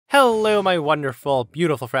Hello my wonderful,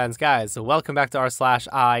 beautiful friends, guys. Welcome back to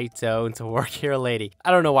r/IDontWorkHereLady.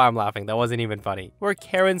 I don't know why I'm laughing, that wasn't even funny. Where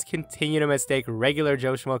Karens continue to mistake regular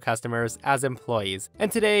Joe Schmo customers as employees.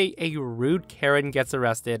 And today, a rude Karen gets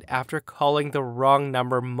arrested after calling the wrong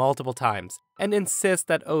number multiple times and insists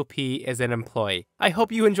that OP is an employee. I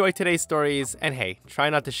hope you enjoy today's stories, and hey, try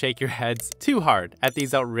not to shake your heads too hard at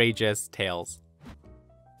these outrageous tales.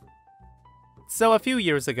 So a few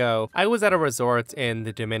years ago, I was at a resort in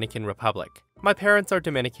the Dominican Republic. My parents are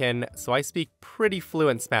Dominican, so I speak pretty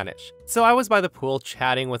fluent Spanish. So I was by the pool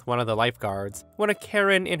chatting with one of the lifeguards when a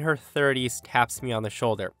Karen in her 30s taps me on the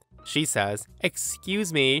shoulder. She says,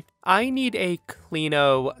 "Excuse me, I need a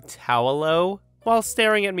cleano towelo," while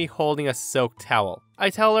staring at me holding a soaked towel.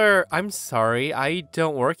 I tell her, "I'm sorry, I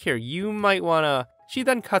don't work here, you might wanna..." She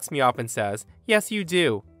then cuts me off and says, "Yes you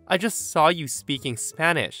do, I just saw you speaking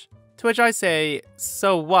Spanish." To which I say,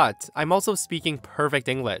 "So what? I'm also speaking perfect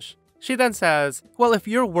English." She then says, "Well, if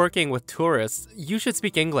you're working with tourists, you should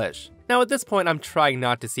speak English." Now at this point, I'm trying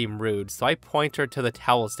not to seem rude, so I point her to the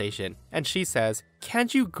towel station, and she says,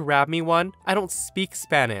 "Can't you grab me one? I don't speak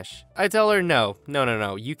Spanish." I tell her, no,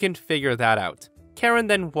 you can figure that out." Karen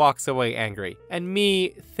then walks away angry, and me,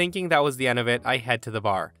 thinking that was the end of it, I head to the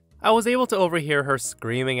bar. I was able to overhear her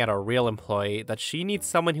screaming at a real employee that she needs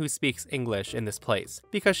someone who speaks English in this place,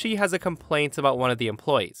 because she has a complaint about one of the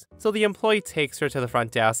employees. So the employee takes her to the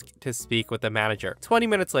front desk to speak with the manager. 20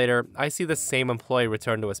 minutes later, I see the same employee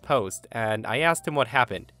return to his post, and I asked him what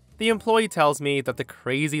happened. The employee tells me that the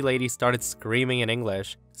crazy lady started screaming in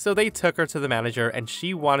English, so they took her to the manager and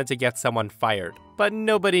she wanted to get someone fired. But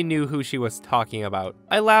nobody knew who she was talking about.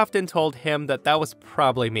 I laughed and told him that that was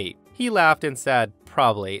probably me. He laughed and said,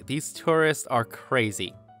 "Probably, these tourists are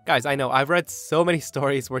crazy." Guys, I know I've read so many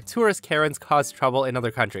stories where tourist Karens cause trouble in other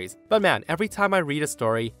countries. But man, every time I read a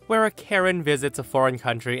story where a Karen visits a foreign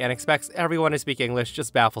country and expects everyone to speak English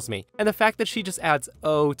just baffles me. And the fact that she just adds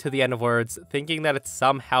O to the end of words, thinking that it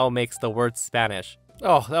somehow makes the word Spanish.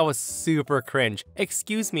 Oh, that was super cringe.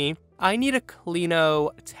 "Excuse me, I need a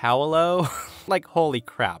cleano towelo?" Like, holy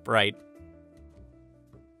crap, right?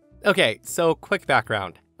 Okay, so quick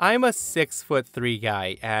background. I'm a 6'3"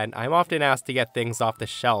 guy, and I'm often asked to get things off the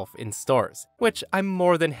shelf in stores, which I'm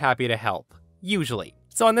more than happy to help, usually.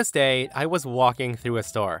 So on this day, I was walking through a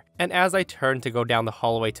store, and as I turned to go down the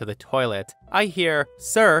hallway to the toilet, I hear,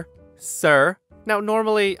 "Sir, sir." Now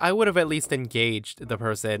normally, I would have at least engaged the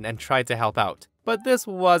person and tried to help out, but this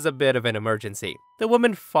was a bit of an emergency. The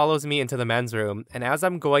woman follows me into the men's room, and as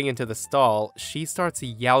I'm going into the stall, she starts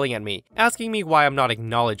yelling at me, asking me why I'm not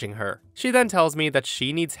acknowledging her. She then tells me that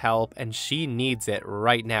she needs help and she needs it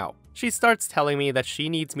right now. She starts telling me that she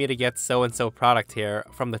needs me to get so-and-so product here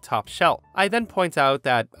from the top shelf. I then point out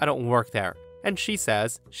that I don't work there, and she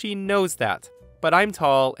says she knows that. But I'm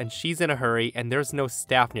tall and she's in a hurry and there's no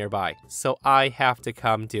staff nearby, so I have to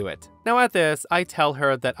come do it. Now at this, I tell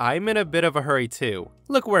her that I'm in a bit of a hurry too.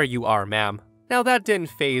 "Look where you are, ma'am." Now that didn't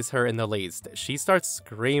faze her in the least. She starts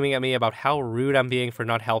screaming at me about how rude I'm being for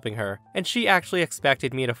not helping her, and she actually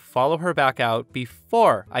expected me to follow her back out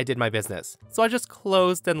before I did my business. So I just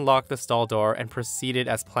closed and locked the stall door and proceeded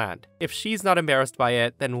as planned. If she's not embarrassed by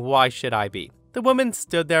it, then why should I be? The woman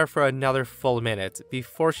stood there for another full minute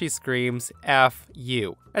before she screams, "F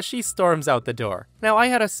you," as she storms out the door. Now I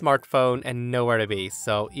had a smartphone and nowhere to be,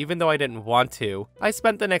 so even though I didn't want to, I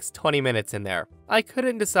spent the next 20 minutes in there. I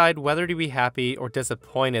couldn't decide whether to be happy or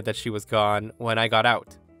disappointed that she was gone when I got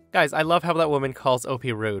out. Guys, I love how that woman calls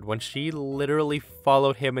OP rude when she literally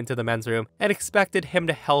followed him into the men's room and expected him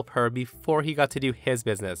to help her before he got to do his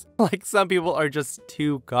business. Like, some people are just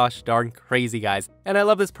too gosh darn crazy, guys. And I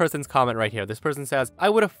love this person's comment right here. This person says, "I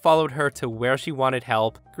would have followed her to where she wanted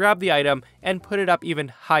help, grabbed the item, and put it up even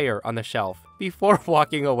higher on the shelf before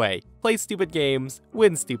walking away. Play stupid games,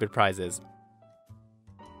 win stupid prizes."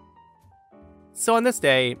 So on this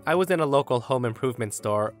day, I was in a local home improvement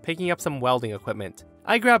store picking up some welding equipment.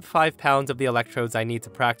 I grabbed 5 pounds of the electrodes I need to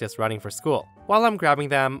practice running for school. While I'm grabbing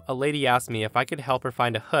them, a lady asked me if I could help her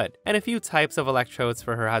find a hood and a few types of electrodes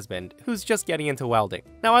for her husband, who's just getting into welding.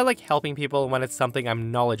 Now I like helping people when it's something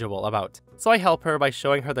I'm knowledgeable about, so I help her by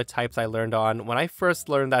showing her the types I learned on when I first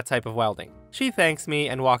learned that type of welding. She thanks me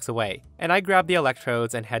and walks away, and I grab the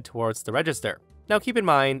electrodes and head towards the register. Now keep in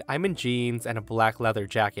mind, I'm in jeans and a black leather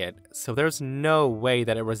jacket, so there's no way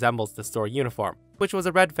that it resembles the store uniform, which was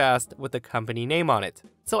a red vest with the company name on it.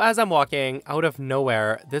 So as I'm walking, out of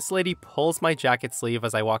nowhere, this lady pulls my jacket sleeve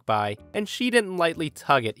as I walk by, and she didn't lightly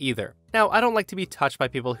tug it either. Now, I don't like to be touched by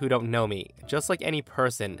people who don't know me, just like any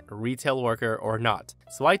person, retail worker or not.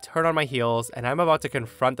 So I turn on my heels and I'm about to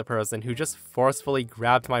confront the person who just forcefully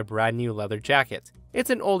grabbed my brand new leather jacket. It's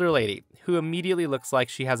an older lady who immediately looks like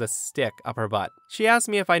she has a stick up her butt. She asks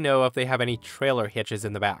me if I know if they have any trailer hitches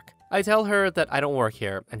in the back. I tell her that I don't work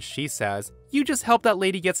here, and she says, "You just helped that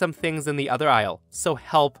lady get some things in the other aisle, so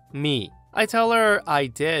help me." I tell her I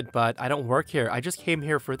did, but I don't work here, I just came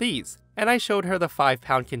here for these. And I showed her the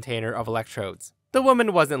 5-pound container of electrodes. The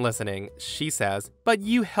woman wasn't listening. She says, "But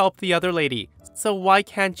you helped the other lady, so why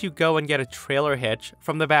can't you go and get a trailer hitch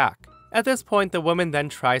from the back?" At this point, the woman then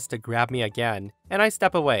tries to grab me again, and I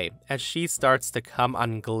step away as she starts to come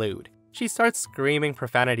unglued. She starts screaming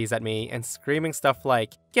profanities at me and screaming stuff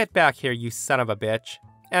like, "Get back here, you son of a bitch."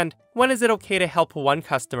 And, "When is it okay to help one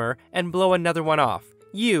customer and blow another one off?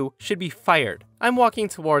 You should be fired." I'm walking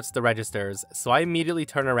towards the registers, so I immediately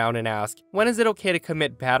turn around and ask, when is it okay to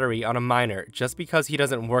commit battery on a minor just because he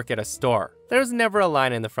doesn't work at a store? There's never a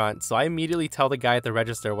line in the front, so I immediately tell the guy at the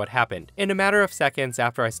register what happened. In a matter of seconds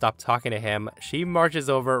after I stop talking to him, she marches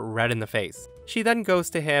over red in the face. She then goes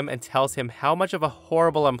to him and tells him how much of a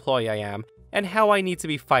horrible employee I am and how I need to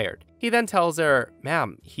be fired. He then tells her,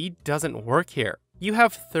 "Ma'am, he doesn't work here. You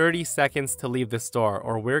have 30 seconds to leave the store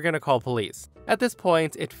or we're gonna call police." At this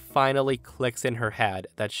point, it finally clicks in her head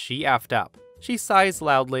that she effed up. She sighs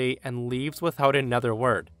loudly and leaves without another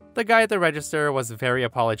word. The guy at the register was very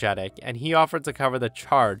apologetic and he offered to cover the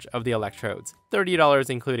charge of the electrodes,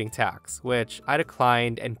 $30 including tax, which I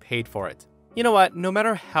declined and paid for it. You know what, no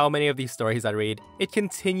matter how many of these stories I read, it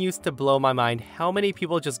continues to blow my mind how many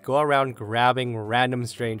people just go around grabbing random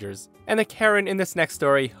strangers. And the Karen in this next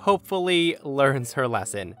story hopefully learns her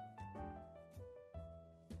lesson.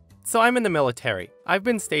 So I'm in the military. I've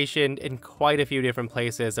been stationed in quite a few different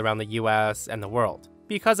places around the US and the world.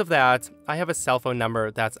 Because of that, I have a cell phone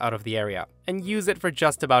number that's out of the area, and use it for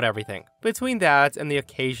just about everything. Between that and the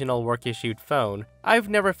occasional work-issued phone, I've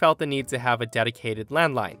never felt the need to have a dedicated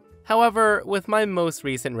landline. However, with my most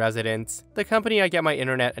recent residence, the company I get my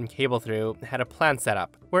internet and cable through had a plan set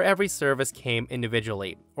up where every service came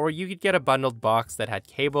individually, or you could get a bundled box that had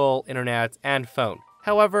cable, internet, and phone.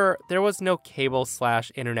 However, there was no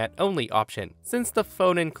cable/internet only option. Since the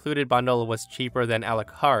phone included bundle was cheaper than a la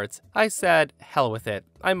carte, I said, hell with it,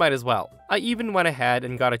 I might as well. I even went ahead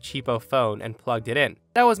and got a cheapo phone and plugged it in.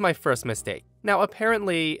 That was my first mistake. Now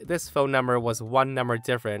apparently, this phone number was one number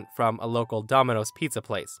different from a local Domino's pizza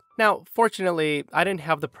place. Now, fortunately, I didn't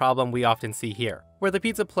have the problem we often see here, where the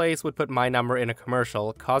pizza place would put my number in a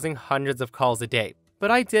commercial, causing hundreds of calls a day. But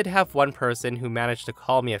I did have one person who managed to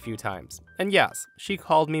call me a few times. And yes, she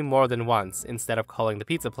called me more than once instead of calling the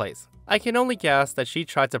pizza place. I can only guess that she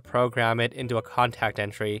tried to program it into a contact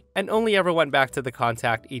entry and only ever went back to the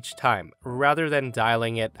contact each time, rather than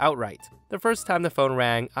dialing it outright. The first time the phone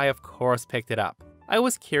rang, I of course picked it up. I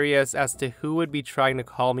was curious as to who would be trying to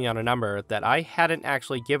call me on a number that I hadn't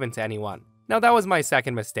actually given to anyone. Now that was my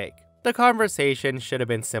second mistake. The conversation should have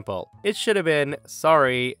been simple. It should have been,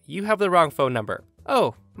 "Sorry, you have the wrong phone number."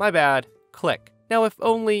 "Oh, my bad." Click. Now if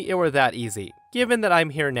only it were that easy. Given that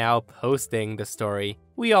I'm here now posting the story,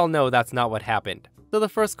 we all know that's not what happened. So the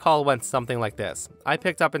first call went something like this. I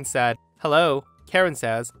picked up and said, "Hello." Karen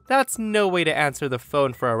says, "That's no way to answer the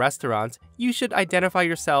phone for a restaurant. You should identify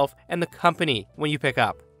yourself and the company when you pick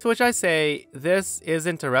up." To which I say, "This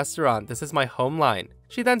isn't a restaurant, this is my home line."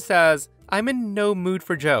 She then says, "I'm in no mood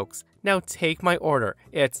for jokes. Now take my order."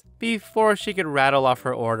 Before she could rattle off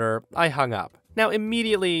her order, I hung up. Now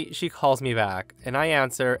immediately she calls me back, and I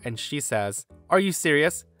answer and she says, "Are you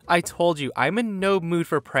serious? I told you I'm in no mood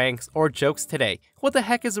for pranks or jokes today. What the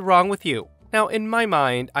heck is wrong with you?" Now in my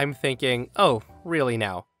mind, I'm thinking, oh, really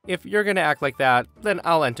now? If you're gonna act like that, then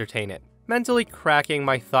I'll entertain it. Mentally cracking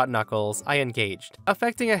my thought knuckles, I engaged.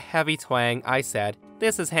 Affecting a heavy twang, I said,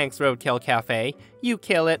 "This is Hank's Roadkill Cafe. You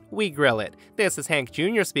kill it, we grill it. This is Hank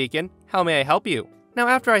Jr. speaking. How may I help you?" Now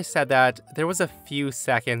after I said that, there was a few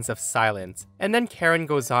seconds of silence, and then Karen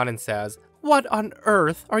goes on and says, "What on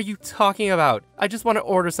earth are you talking about? I just want to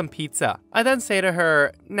order some pizza." I then say to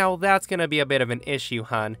her, "Now that's gonna be a bit of an issue,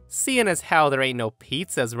 hun, seeing as how there ain't no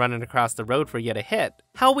pizzas running across the road for you to hit.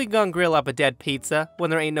 How we gonna grill up a dead pizza when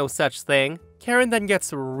there ain't no such thing?" Karen then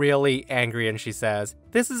gets really angry and she says,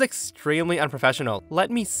 "This is extremely unprofessional. Let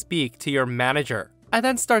me speak to your manager." I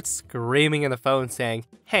then start screaming in the phone saying,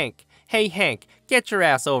 "Hank, hey Hank, get your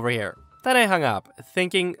ass over here." Then I hung up,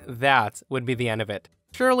 thinking that would be the end of it.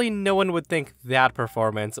 Surely no one would think that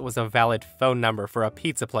performance was a valid phone number for a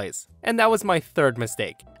pizza place. And that was my third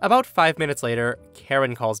mistake. About 5 minutes later,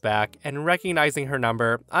 Karen calls back, and recognizing her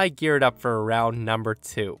number, I geared up for round number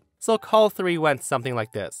 2. So call 3 went something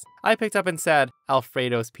like this. I picked up and said,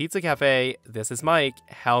 "Alfredo's Pizza Cafe, this is Mike,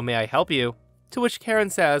 how may I help you?" To which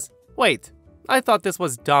Karen says, "Wait, I thought this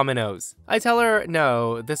was Domino's." I tell her,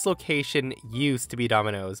 no, this location used to be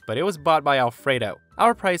Domino's, but it was bought by Alfredo.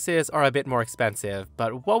 Our prices are a bit more expensive,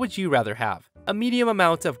 but what would you rather have? A medium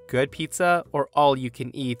amount of good pizza or all you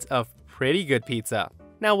can eat of pretty good pizza?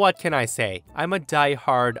 Now what can I say? I'm a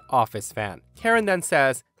die-hard Office fan. Karen then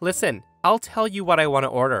says, "Listen, I'll tell you what I want to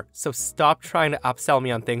order, so stop trying to upsell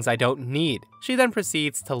me on things I don't need." She then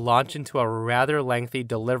proceeds to launch into a rather lengthy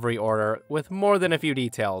delivery order with more than a few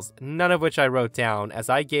details, none of which I wrote down as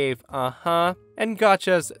I gave and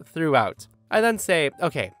gotchas throughout. I then say,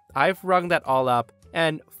 "Okay, I've rung that all up,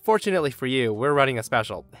 and fortunately for you, we're running a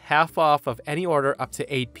special, half off of any order up to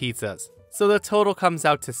 8 pizzas. So the total comes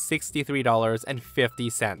out to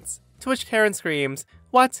 $63.50. To which Karen screams,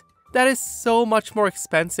 "What? That is so much more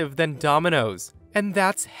expensive than Domino's. And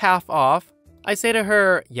that's half off?" I say to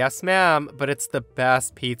her, "Yes ma'am, but it's the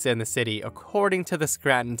best pizza in the city according to the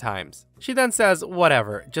Scranton Times." She then says,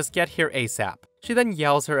 "Whatever, just get here ASAP." She then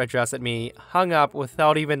yells her address at me, hung up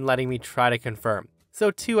without even letting me try to confirm. So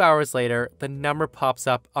 2 hours later, the number pops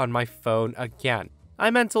up on my phone again.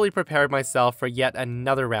 I mentally prepared myself for yet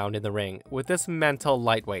another round in the ring with this mental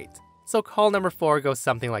lightweight. So call number 4 goes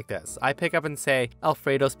something like this. I pick up and say,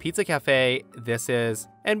 "Alfredo's Pizza Cafe, this is..."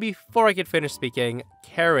 And before I could finish speaking,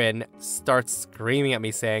 Karen starts screaming at me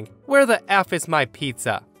saying, "Where the F is my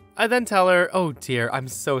pizza?" I then tell her, "Oh dear, I'm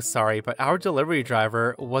so sorry, but our delivery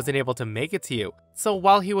driver wasn't able to make it to you." So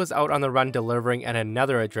while he was out on the run delivering at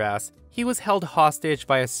another address, he was held hostage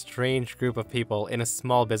by a strange group of people in a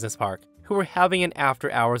small business park who were having an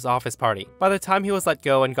after-hours office party. By the time he was let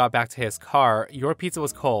go and got back to his car, your pizza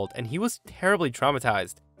was cold and he was terribly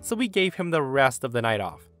traumatized, so we gave him the rest of the night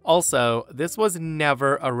off. Also, this was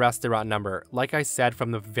never a restaurant number, like I said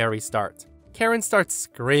from the very start. Karen starts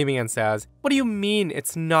screaming and says, "What do you mean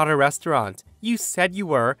it's not a restaurant? You said you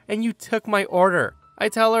were, and you took my order." I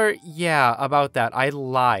tell her, "Yeah, about that, I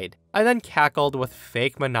lied." I then cackled with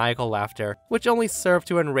fake maniacal laughter, which only served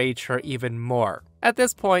to enrage her even more. At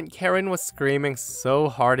this point, Karen was screaming so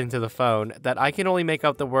hard into the phone that I can only make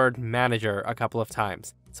out the word manager a couple of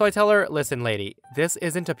times. So I tell her, "Listen lady, this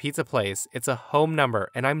isn't a pizza place, it's a home number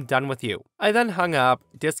and I'm done with you." I then hung up,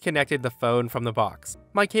 disconnected the phone from the box.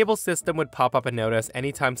 My cable system would pop up a notice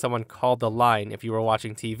anytime someone called the line if you were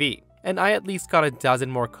watching TV, and I at least got a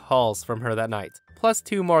dozen more calls from her that night, plus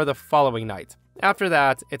 2 more the following night. After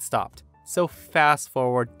that, it stopped. So fast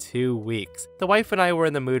forward 2 weeks. The wife and I were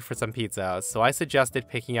in the mood for some pizza, so I suggested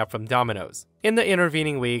picking up from Domino's. In the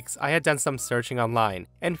intervening weeks, I had done some searching online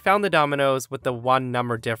and found the Domino's with the 1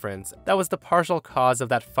 number difference that was the partial cause of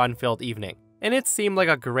that fun-filled evening. And it seemed like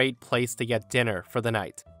a great place to get dinner for the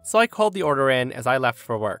night. So I called the order in as I left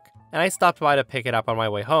for work, and I stopped by to pick it up on my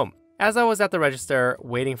way home. As I was at the register,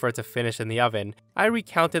 waiting for it to finish in the oven, I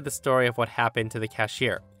recounted the story of what happened to the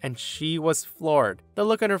cashier, and she was floored. The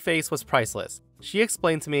look on her face was priceless. She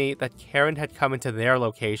explained to me that Karen had come into their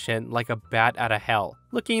location like a bat out of hell,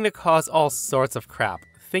 looking to cause all sorts of crap,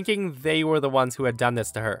 thinking they were the ones who had done this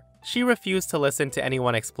to her. She refused to listen to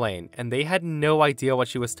anyone explain, and they had no idea what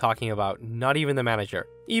she was talking about, not even the manager.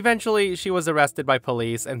 Eventually, she was arrested by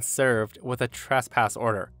police and served with a trespass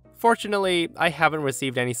order. Fortunately, I haven't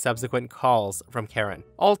received any subsequent calls from Karen.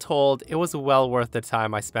 All told, it was well worth the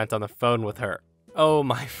time I spent on the phone with her. Oh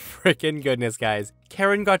my freaking goodness, guys.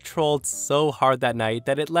 Karen got trolled so hard that night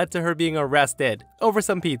that it led to her being arrested over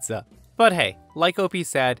some pizza. But hey, like OP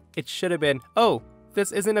said, it should have been, "Oh,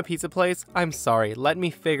 this isn't a pizza place? I'm sorry, let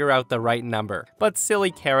me figure out the right number." But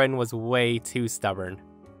silly Karen was way too stubborn.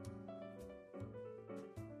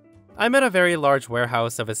 I'm at a very large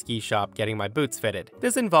warehouse of a ski shop getting my boots fitted.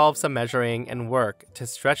 This involves some measuring and work to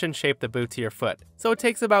stretch and shape the boot to your foot, so it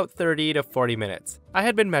takes about 30 to 40 minutes. I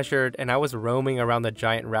had been measured and I was roaming around the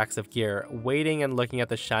giant racks of gear, waiting and looking at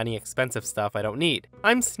the shiny expensive stuff I don't need.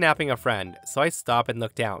 I'm snapping a friend, so I stop and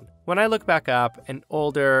look down. When I look back up, an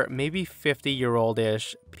older, maybe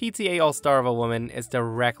 50-year-old-ish PTA all-star of a woman is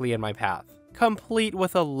directly in my path, complete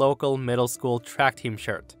with a local middle school track team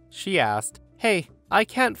shirt. She asked, "Hey, I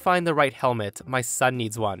can't find the right helmet, my son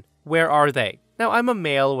needs one. Where are they?" Now I'm a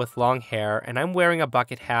male with long hair and I'm wearing a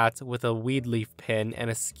bucket hat with a weed leaf pin and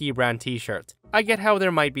a ski brand t-shirt. I get how there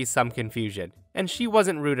might be some confusion, and she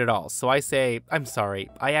wasn't rude at all, so I say, "I'm sorry,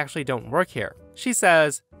 I actually don't work here." She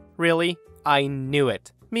says, "Really? I knew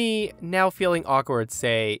it." Me, now feeling awkward,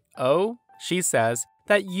 say, "Oh?" She says,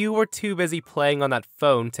 "That you were too busy playing on that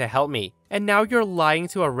phone to help me, and now you're lying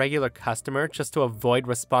to a regular customer just to avoid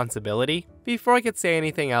responsibility?" Before I could say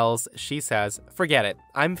anything else, she says, "Forget it,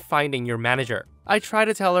 I'm finding your manager." I try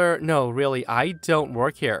to tell her, no, really, I don't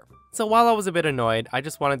work here. So while I was a bit annoyed, I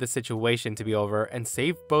just wanted the situation to be over and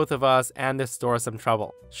save both of us and the store some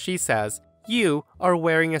trouble. She says, "You are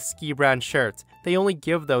wearing a ski brand shirt. They only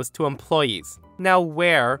give those to employees. Now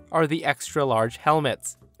where are the extra large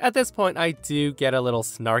helmets?" At this point, I do get a little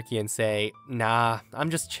snarky and say, "Nah, I'm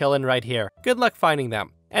just chilling right here. Good luck finding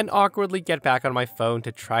them," and awkwardly get back on my phone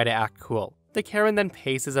to try to act cool. The Karen then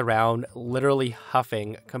paces around, literally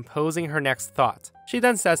huffing, composing her next thought. She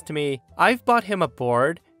then says to me, "I've bought him a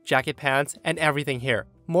board, jacket pants, and everything here.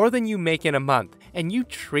 More than you make in a month, and you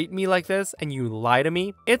treat me like this and you lie to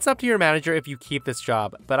me? It's up to your manager if you keep this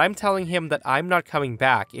job, but I'm telling him that I'm not coming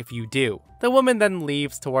back if you do." The woman then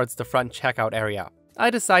leaves towards the front checkout area. I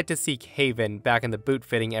decide to seek haven back in the boot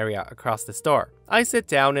fitting area across the store. I sit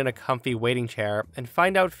down in a comfy waiting chair and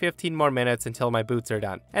find out 15 more minutes until my boots are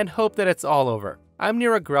done, and hope that it's all over. I'm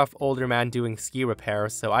near a gruff older man doing ski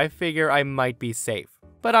repairs, so I figure I might be safe.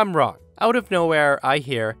 But I'm wrong. Out of nowhere, I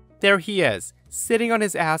hear, "There he is, sitting on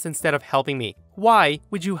his ass instead of helping me. Why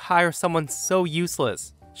would you hire someone so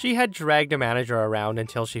useless?" She had dragged a manager around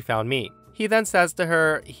until she found me. He then says to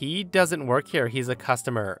her, "He doesn't work here, he's a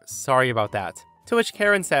customer. Sorry about that." To which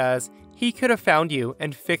Karen says, "He could have found you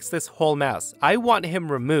and fixed this whole mess. I want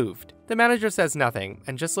him removed." The manager says nothing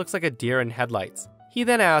and just looks like a deer in headlights. He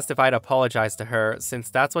then asked if I'd apologize to her since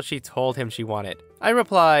that's what she told him she wanted. I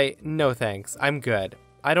reply, "No thanks, I'm good.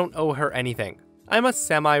 I don't owe her anything. I'm a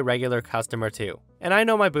semi-regular customer too, and I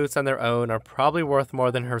know my boots on their own are probably worth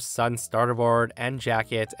more than her son's starter board and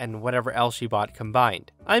jacket and whatever else she bought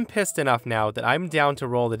combined. I'm pissed enough now that I'm down to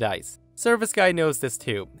roll the dice." Service guy knows this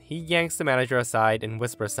too. He yanks the manager aside and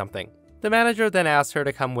whispers something. The manager then asks her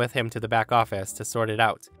to come with him to the back office to sort it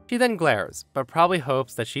out. She then glares, but probably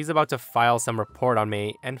hopes that she's about to file some report on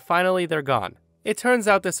me, and finally they're gone. It turns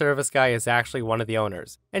out the service guy is actually one of the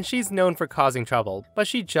owners, and she's known for causing trouble, but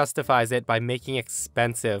she justifies it by making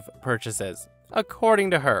expensive purchases.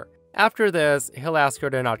 According to her, after this, he'll ask her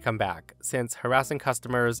to not come back, since harassing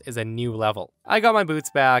customers is a new level. I got my boots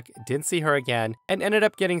back, didn't see her again, and ended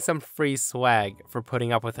up getting some free swag for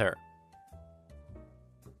putting up with her.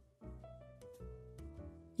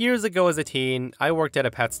 Years ago as a teen, I worked at a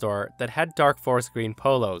pet store that had dark forest green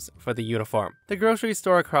polos for the uniform. The grocery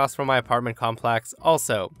store across from my apartment complex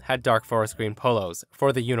also had dark forest green polos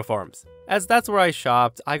for the uniforms. As that's where I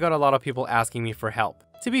shopped, I got a lot of people asking me for help.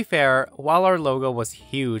 To be fair, while our logo was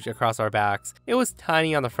huge across our backs, it was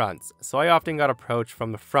tiny on the fronts, so I often got approached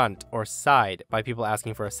from the front or side by people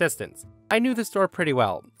asking for assistance. I knew the store pretty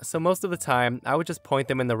well, so most of the time I would just point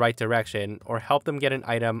them in the right direction or help them get an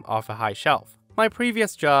item off a high shelf. My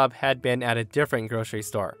previous job had been at a different grocery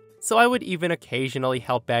store, so I would even occasionally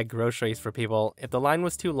help bag groceries for people if the line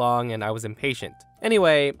was too long and I was impatient.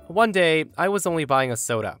 Anyway, one day I was only buying a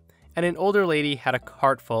soda, and an older lady had a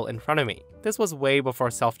cart full in front of me. This was way before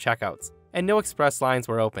self-checkouts, and no express lines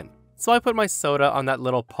were open. So I put my soda on that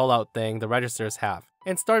little pull-out thing the registers have,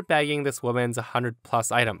 and start bagging this woman's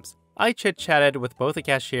 100+ items. I chit-chatted with both the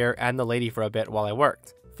cashier and the lady for a bit while I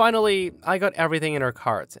worked. Finally, I got everything in her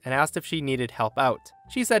cart and asked if she needed help out.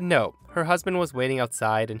 She said no, her husband was waiting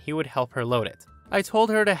outside and he would help her load it. I told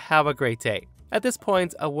her to have a great day. At this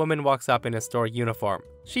point, a woman walks up in a store uniform.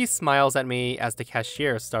 She smiles at me as the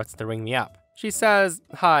cashier starts to ring me up. She says,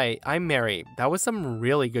 "Hi, I'm Mary. That was some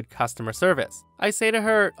really good customer service." I say to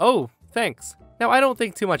her, "Oh, thanks." Now, I don't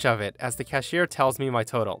think too much of it as the cashier tells me my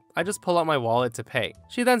total. I just pull out my wallet to pay.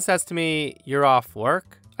 She then says to me, "You're off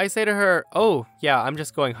work?" I say to her, "Oh, yeah, I'm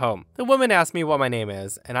just going home." The woman asks me what my name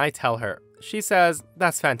is, and I tell her. She says,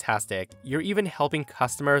 "That's fantastic. You're even helping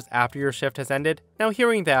customers after your shift has ended?" Now,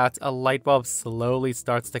 hearing that, a light bulb slowly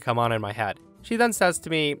starts to come on in my head. She then says to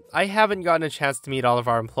me, "I haven't gotten a chance to meet all of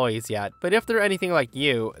our employees yet, but if they're anything like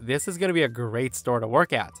you, this is going to be a great store to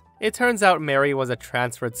work at." It turns out Mary was a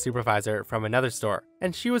transferred supervisor from another store,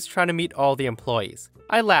 and she was trying to meet all the employees.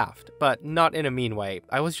 I laughed, but not in a mean way.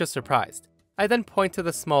 I was just surprised. I then point to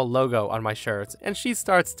the small logo on my shirt, and she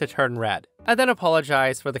starts to turn red. I then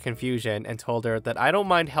apologize for the confusion and told her that I don't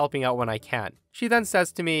mind helping out when I can. She then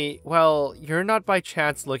says to me, "Well, you're not by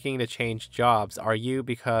chance looking to change jobs, are you?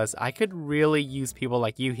 Because I could really use people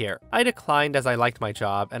like you here." I declined as I liked my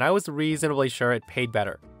job, and I was reasonably sure it paid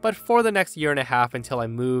better. But for the next year and a half until I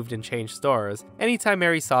moved and changed stores, anytime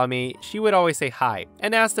Mary saw me, she would always say hi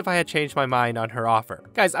and asked if I had changed my mind on her offer.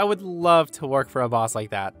 Guys, I would love to work for a boss like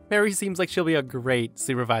that. Mary seems like she'll be a great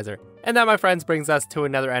supervisor. And that, my friends, brings us to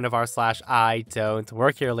another end of our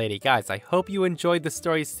 /IDontWorkHereLady. Guys, I hope you enjoyed the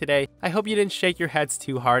stories today. I hope you didn't shake your heads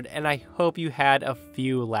too hard, and I hope you had a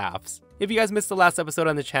few laughs. If you guys missed the last episode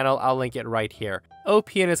on the channel, I'll link it right here.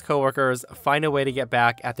 OP and his coworkers find a way to get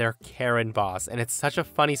back at their Karen boss, and it's such a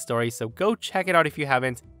funny story, so go check it out if you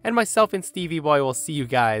haven't. And myself and Stevie Boy will see you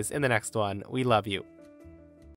guys in the next one. We love you.